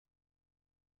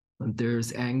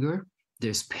There's anger,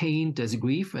 there's pain, there's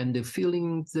grief, and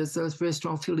there's a very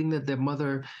strong feeling that their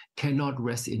mother cannot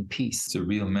rest in peace. It's a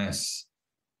real mess.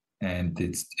 And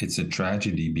it's a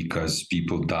tragedy because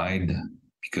people died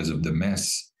because of the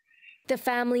mess. The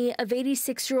family of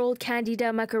 86-year-old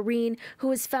Candida Macarene, who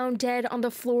was found dead on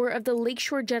the floor of the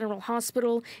Lakeshore General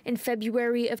Hospital in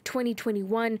February of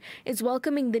 2021, is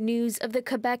welcoming the news of the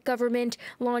Quebec government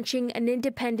launching an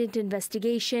independent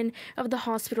investigation of the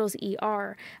hospital's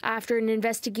ER after an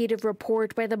investigative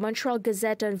report by the Montreal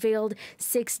Gazette unveiled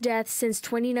 6 deaths since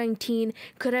 2019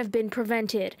 could have been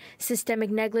prevented. Systemic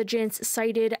negligence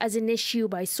cited as an issue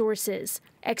by sources.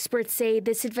 Experts say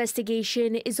this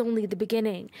investigation is only the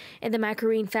beginning, and the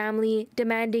Macarene family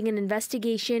demanding an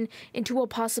investigation into a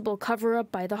possible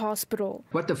cover-up by the hospital.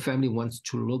 What the family wants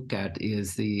to look at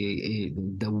is the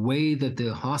way that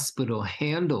the hospital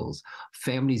handles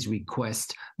families'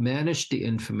 request, manage the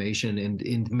information, and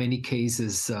in many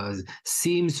cases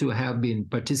seems to have been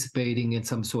participating in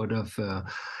some sort of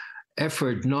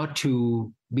effort not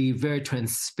to be very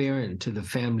transparent to the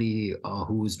family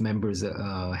whose members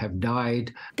have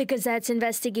died. The Gazette's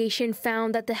investigation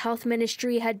found that the health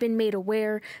ministry had been made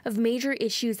aware of major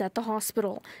issues at the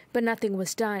hospital, but nothing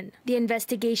was done. The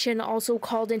investigation also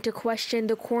called into question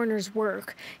the coroner's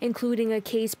work, including a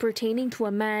case pertaining to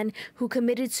a man who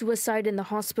committed suicide in the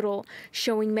hospital,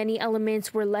 showing many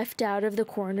elements were left out of the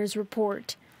coroner's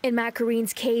report. In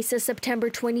Macarene's case, a September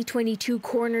 2022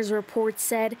 coroner's report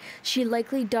said she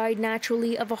likely died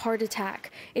naturally of a heart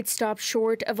attack. It stopped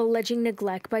short of alleging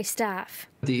neglect by staff.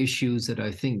 The issues that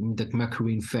I think the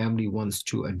Macarene family wants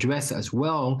to address as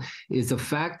well is the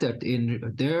fact that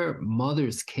in their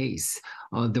mother's case,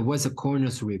 there was a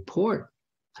coroner's report.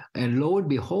 And lo and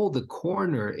behold, the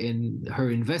coroner in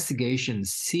her investigation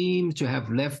seemed to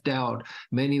have left out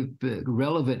many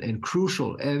relevant and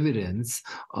crucial evidence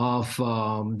of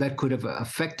that could have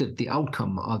affected the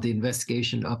outcome of the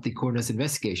investigation, of the coroner's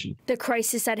investigation. The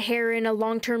crisis at Heron, a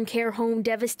long-term care home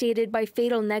devastated by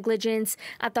fatal negligence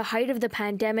at the height of the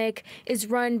pandemic, is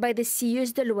run by the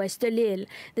CIUS de l'Ouest de l'Île,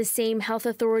 the same health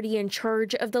authority in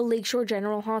charge of the Lakeshore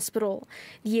General Hospital.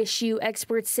 The issue,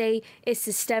 experts say, is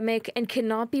systemic and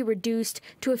cannot be reduced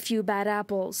to a few bad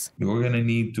apples. We're going to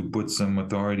need to put some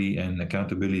authority and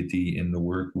accountability in the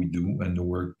work we do and the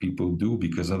work people do,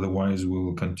 because otherwise we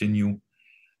will continue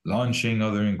launching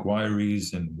other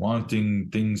inquiries and wanting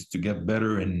things to get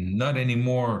better and not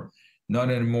anymore,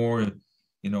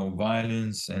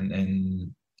 violence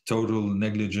and total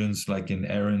negligence like in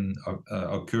Heron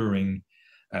occurring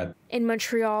at. In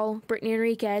Montreal, Brittany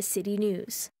Henriques, City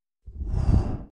News.